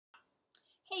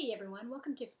Hey everyone,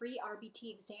 welcome to Free RBT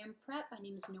Exam Prep. My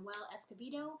name is Noelle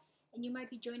Escovedo, and you might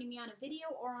be joining me on a video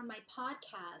or on my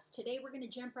podcast. Today we're going to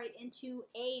jump right into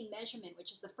A, measurement,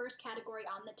 which is the first category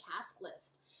on the task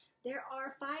list. There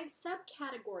are 5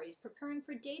 subcategories: preparing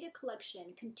for data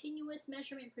collection, continuous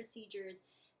measurement procedures,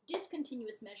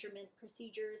 discontinuous measurement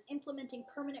procedures, implementing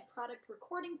permanent product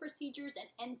recording procedures, and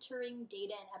entering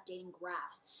data and updating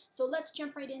graphs. So let's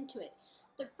jump right into it.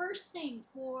 The first thing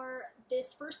for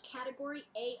this first category,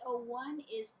 A01,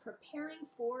 is preparing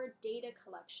for data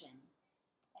collection.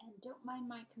 And don't mind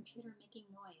my computer making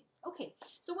noise. Okay,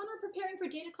 so when we're preparing for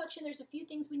data collection, there's a few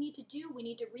things we need to do. We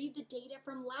need to read the data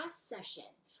from last session,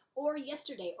 or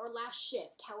yesterday, or last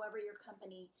shift, however your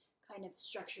company kind of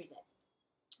structures it.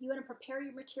 You want to prepare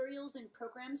your materials and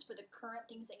programs for the current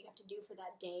things that you have to do for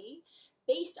that day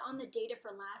based on the data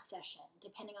for last session,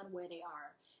 depending on where they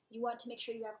are. You want to make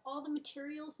sure you have all the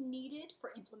materials needed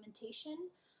for implementation,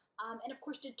 and of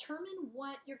course determine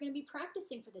what you're going to be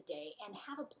practicing for the day and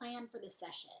have a plan for the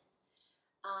session.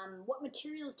 What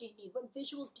materials do you need? What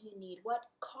visuals do you need? What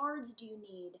cards do you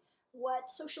need? What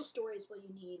social stories will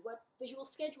you need? What visual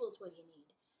schedules will you need?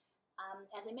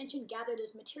 As I mentioned, gather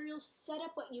those materials, set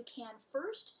up what you can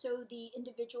first so the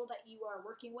individual that you are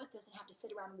working with doesn't have to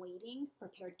sit around waiting.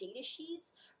 Prepare data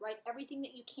sheets, write everything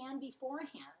that you can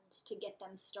beforehand to get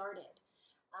them started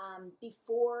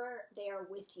before they are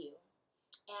with you.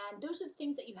 And those are the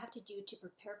things that you have to do to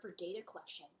prepare for data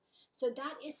collection. So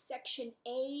that is section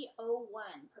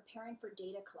A01, preparing for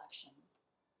data collection.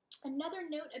 Another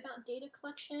note about data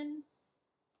collection.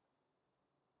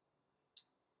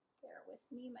 Bear with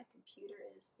me, my computer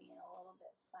is being a little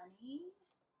bit funny.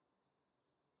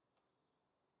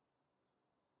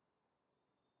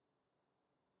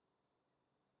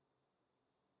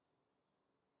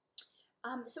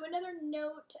 So another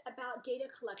note about data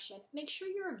collection, make sure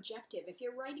you're objective. If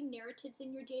you're writing narratives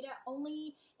in your data,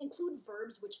 only include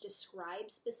verbs which describe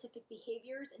specific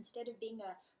behaviors. Instead of being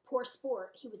a poor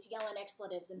sport, he was yelling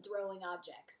expletives and throwing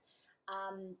objects.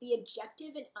 Be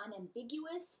objective and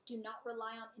unambiguous. Do not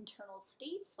rely on internal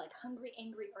states like hungry,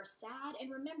 angry, or sad.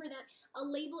 And remember that a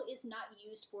label is not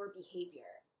used for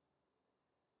behavior.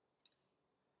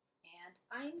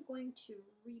 And I'm going to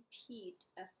repeat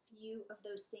a few of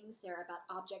those things there about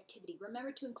objectivity.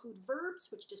 Remember to include verbs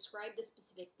which describe the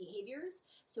specific behaviors.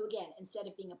 So again, instead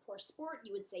of being a poor sport,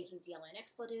 you would say he's yelling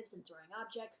expletives and throwing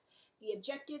objects. Be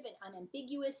objective and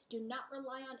unambiguous. Do not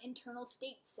rely on internal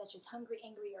states such as hungry,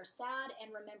 angry, or sad.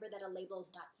 And remember that a label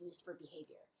is not used for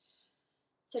behavior,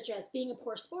 such as being a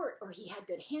poor sport or he had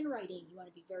good handwriting. You want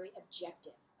to be very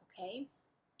objective, okay?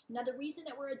 Now, the reason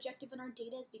that we're objective in our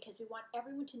data is because we want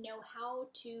everyone to know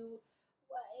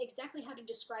exactly how to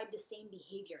describe the same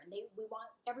behavior. And we want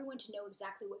everyone to know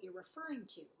exactly what you're referring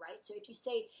to, right? So if you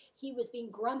say he was being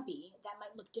grumpy, that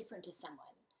might look different to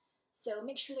someone. So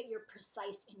make sure that you're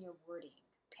precise in your wording,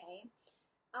 okay?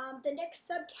 The next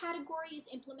subcategory is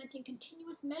implementing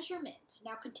continuous measurement.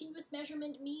 Now, continuous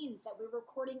measurement means that we're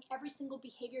recording every single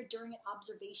behavior during an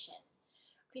observation.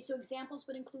 Okay, so examples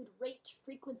would include rate,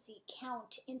 frequency,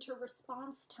 count,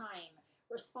 inter-response time,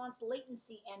 response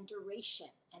latency, and duration.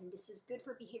 And this is good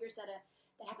for behaviors that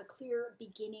have a clear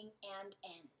beginning and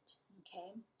end,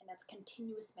 okay? And that's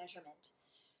continuous measurement.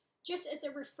 Just as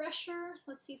a refresher,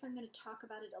 let's see if I'm going to talk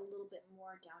about it a little bit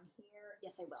more down here.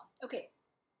 Yes, I will. Okay,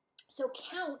 so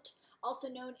count, also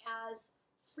known as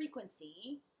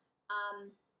frequency,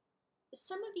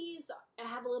 some of these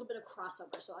have a little bit of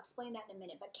crossover, so I'll explain that in a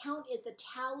minute. But count is the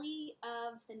tally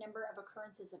of the number of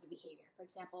occurrences of a behavior. For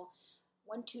example,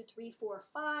 1, 2, 3, 4,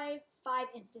 5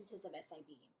 instances of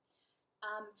SIB.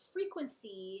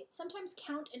 Frequency, sometimes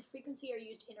count and frequency are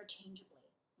used interchangeably,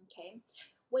 okay?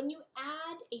 When you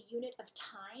add a unit of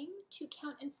time to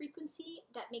count and frequency,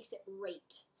 that makes it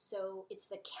rate. So it's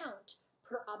the count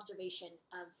per observation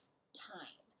of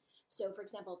time. So for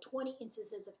example, 20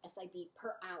 instances of SIB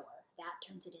per hour, that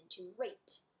turns it into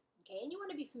rate, okay? And you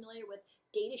want to be familiar with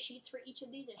data sheets for each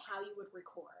of these and how you would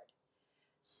record.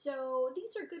 So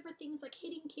these are good for things like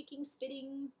hitting, kicking,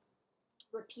 spitting,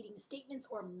 repeating statements,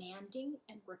 or manding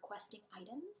and requesting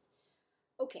items.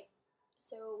 Okay,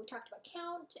 so we talked about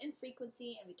count and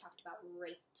frequency, and we talked about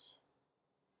rate.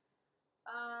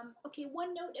 Okay,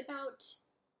 one note about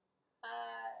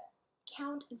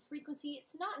count and frequency.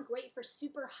 It's not great for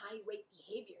super high rate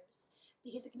behaviors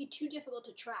because it can be too difficult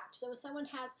to track. So if someone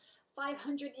has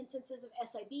 500 instances of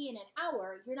SIB in an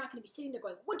hour, you're not going to be sitting there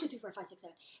going 1, 2, 3, 4, 5, 6,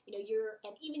 7. You know,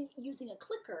 and even using a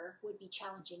clicker would be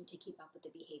challenging to keep up with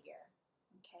the behavior.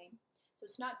 Okay, so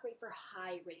it's not great for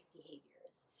high rate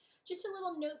behaviors. Just a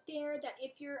little note there that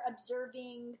if you're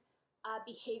observing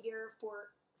behavior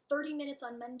for 30 minutes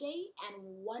on Monday and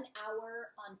 1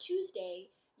 hour on Tuesday,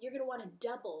 you're going to want to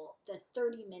double the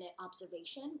 30-minute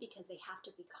observation because they have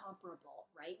to be comparable,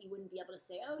 right? You wouldn't be able to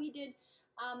say, oh, he did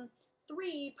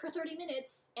 3 per 30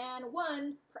 minutes and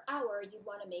 1 per hour. You'd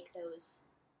want to make those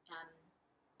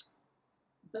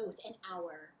both an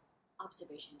hour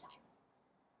observation time.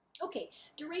 Okay,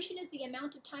 duration is the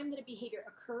amount of time that a behavior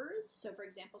occurs. So for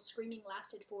example, screaming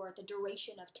lasted for the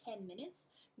duration of 10 minutes.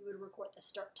 You would record the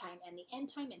start time and the end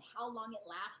time and how long it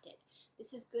lasted.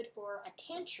 This is good for a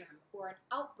tantrum or an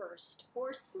outburst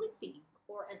or sleeping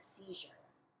or a seizure.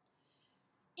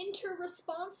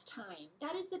 Inter-response time,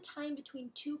 that is the time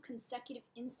between 2 consecutive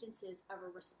instances of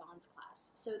a response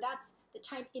class. So that's the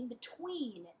time in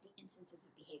between the instances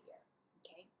of behavior,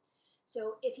 okay?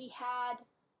 So if he had,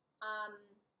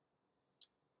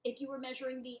 if you were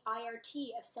measuring the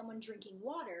IRT of someone drinking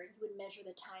water, you would measure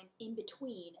the time in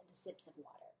between the sips of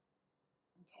water,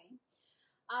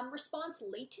 okay? Response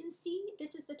latency,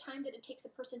 this is the time that it takes a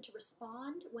person to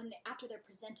respond after they're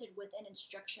presented with an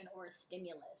instruction or a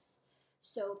stimulus.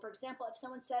 So, for example, if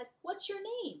someone said, "What's your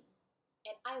name?"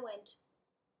 and I went,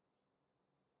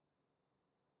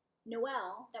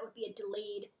 "Noel," that would be a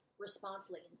delayed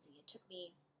response latency. It took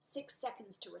me 6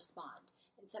 seconds to respond,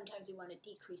 and sometimes we want to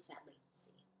decrease that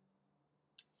latency.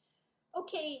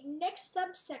 Okay, next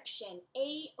subsection,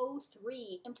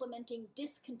 A03, implementing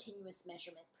discontinuous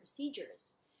measurement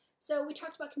procedures. So we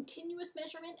talked about continuous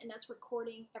measurement, and that's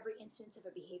recording every instance of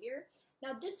a behavior.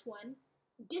 Now this one,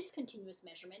 discontinuous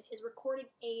measurement, is recording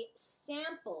a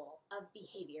sample of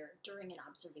behavior during an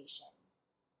observation,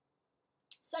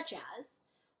 such as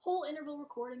whole interval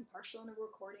recording, partial interval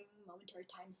recording, momentary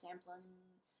time sampling,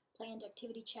 planned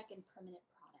activity check, and permanent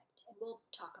product. And we'll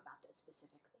talk about those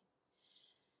specifically.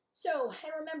 So,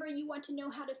 and remember, you want to know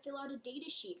how to fill out a data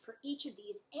sheet for each of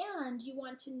these, and you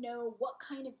want to know what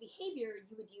kind of behavior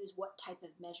you would use what type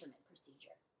of measurement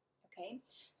procedure. Okay,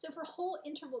 so for whole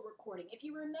interval recording, if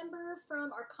you remember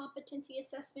from our competency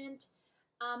assessment,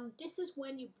 this is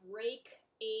when you break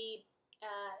a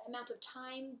amount of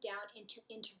time down into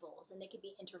intervals, and they could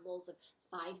be intervals of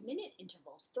 5-minute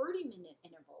intervals, 30-minute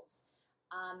intervals.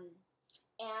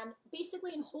 And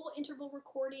basically in whole interval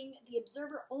recording, the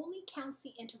observer only counts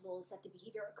the intervals that the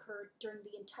behavior occurred during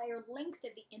the entire length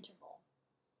of the interval.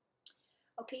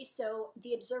 Okay, so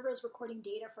the observer is recording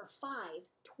data for 5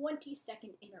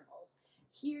 20-second intervals.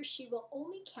 He or she will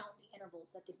only count the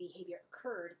intervals that the behavior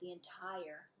occurred the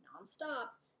entire,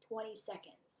 non-stop, 20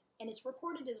 seconds, and it's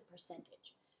reported as a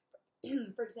percentage.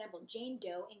 For example, Jane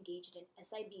Doe engaged in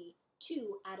SIB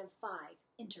 2 out of 5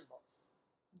 intervals.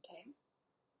 Okay.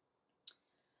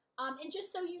 And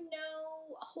just so you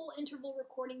know, whole interval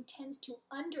recording tends to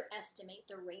underestimate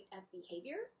the rate of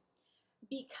behavior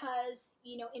because,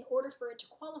 you know, in order for it to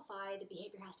qualify, the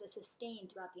behavior has to sustain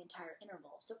throughout the entire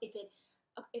interval. So if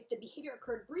the behavior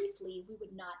occurred briefly, we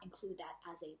would not include that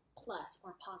as a plus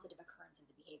or positive occurrence of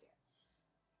the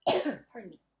behavior.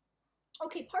 Pardon me.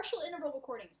 Okay, partial interval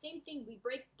recording, same thing. We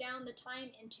break down the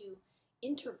time into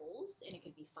intervals, and it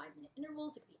could be 5-minute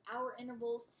intervals, it could be hour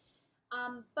intervals.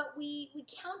 But we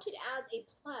count it as a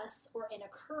plus or an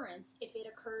occurrence if it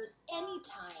occurs any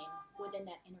time within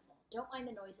that interval. Don't mind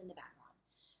the noise in the background.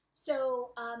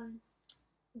 So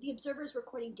the observer is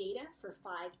recording data for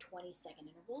 5 20-second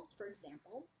intervals, for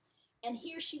example, and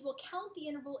he or she will count the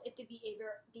interval if the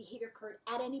behavior occurred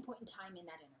at any point in time in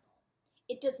that interval.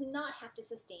 It does not have to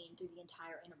sustain through the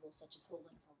entire interval, such as whole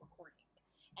interval recording.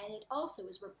 And it also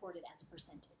is reported as a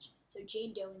percentage. So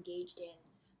Jane Doe engaged in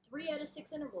 3 out of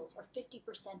 6 intervals, or 50%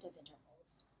 of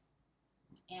intervals.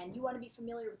 And you want to be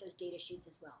familiar with those data sheets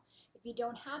as well. If you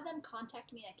don't have them,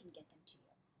 contact me and I can get them to you.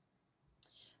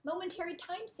 Momentary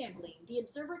time sampling. The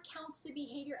observer counts the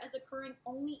behavior as occurring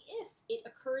only if it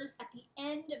occurs at the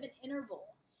end of an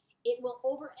interval. It will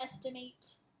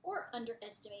overestimate or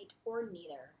underestimate or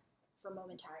neither for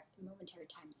momentary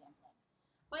time sampling.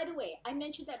 By the way, I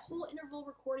mentioned that whole interval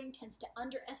recording tends to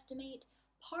underestimate.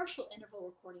 Partial interval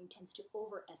recording tends to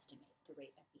overestimate the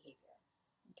rate of behavior,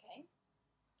 okay?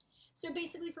 So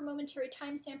basically for momentary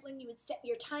time sampling, you would set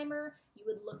your timer, you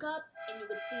would look up, and you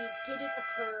would see, did it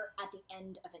occur at the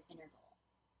end of an interval?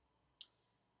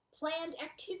 Planned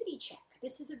activity check.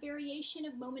 This is a variation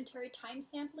of momentary time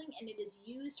sampling, and it is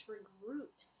used for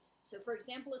groups. So for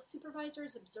example, a supervisor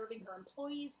is observing her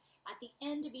employees at the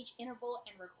end of each interval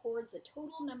and records the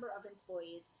total number of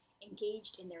employees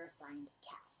engaged in their assigned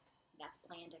task. That's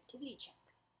planned activity check.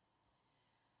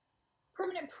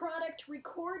 Permanent product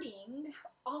recording,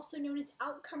 also known as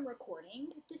outcome recording.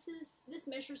 This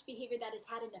measures behavior that has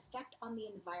had an effect on the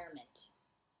environment.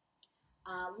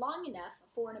 long enough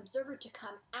for an observer to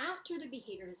come after the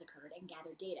behavior has occurred and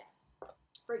gather data.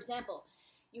 For example,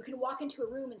 you can walk into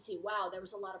a room and see, wow, there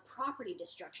was a lot of property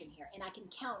destruction here, and I can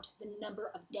count the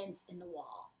number of dents in the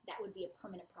wall. That would be a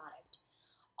permanent product.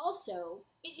 Also,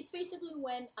 it's basically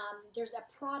when there's a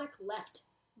product left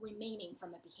remaining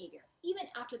from a behavior, even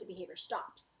after the behavior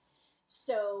stops.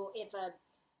 So if a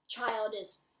child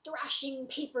is thrashing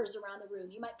papers around the room,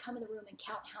 you might come in the room and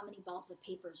count how many balls of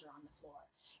papers are on the floor.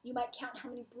 You might count how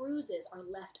many bruises are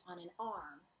left on an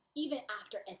arm, even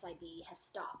after SIB has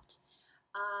stopped.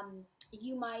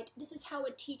 This is how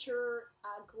a teacher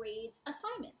grades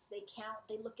assignments.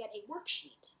 They look at a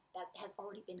worksheet that has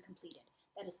already been completed.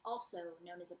 That is also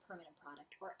known as a permanent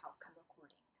product or outcome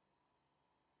recording.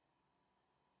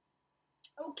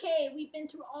 Okay, we've been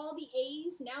through all the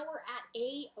A's. Now we're at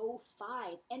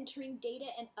A05, entering data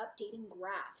and updating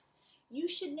graphs. You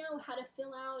should know how to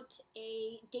fill out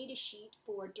a data sheet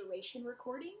for duration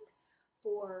recording,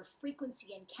 for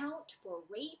frequency and count, for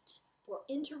rate, for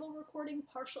interval recording,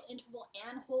 partial interval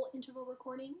and whole interval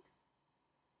recording.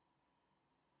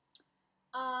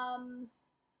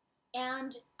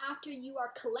 And after you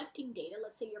are collecting data,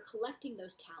 let's say you're collecting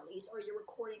those tallies or you're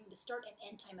recording the start and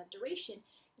end time of duration,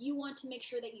 you want to make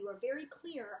sure that you are very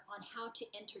clear on how to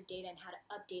enter data and how to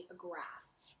update a graph,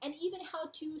 and even how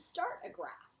to start a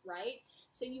graph, right?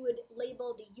 So you would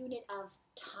label the unit of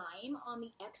time on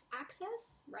the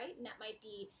x-axis, right? And that might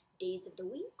be days of the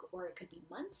week, or it could be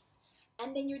months.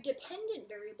 And then your dependent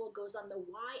variable goes on the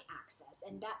y-axis,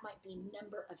 and that might be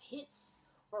number of hits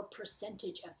or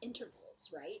percentage of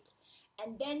intervals, right?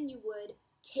 And then you would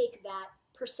take that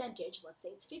percentage, let's say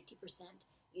it's 50%,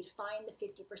 you'd find the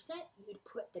 50%, you'd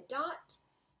put the dot,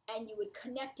 and you would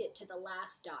connect it to the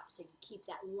last dot, so you keep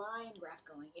that line graph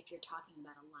going if you're talking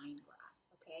about a line graph,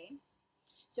 okay?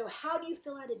 So how do you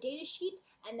fill out a data sheet,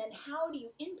 and then how do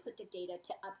you input the data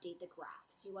to update the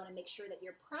graphs? You want to make sure that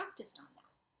you're practiced on that.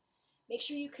 Make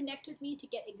sure you connect with me to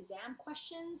get exam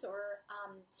questions, or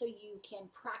so you can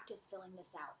practice filling this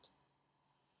out.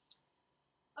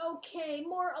 Okay,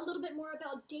 a little bit more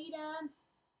about data.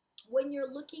 When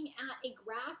you're looking at a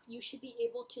graph, you should be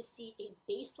able to see a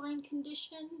baseline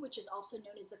condition, which is also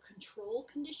known as the control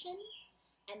condition,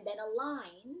 and then a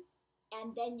line,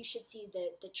 and then you should see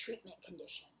the treatment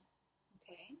condition,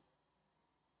 okay?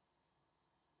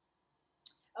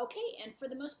 Okay, and for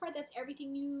the most part, that's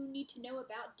everything you need to know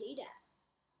about data.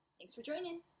 Thanks for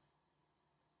joining.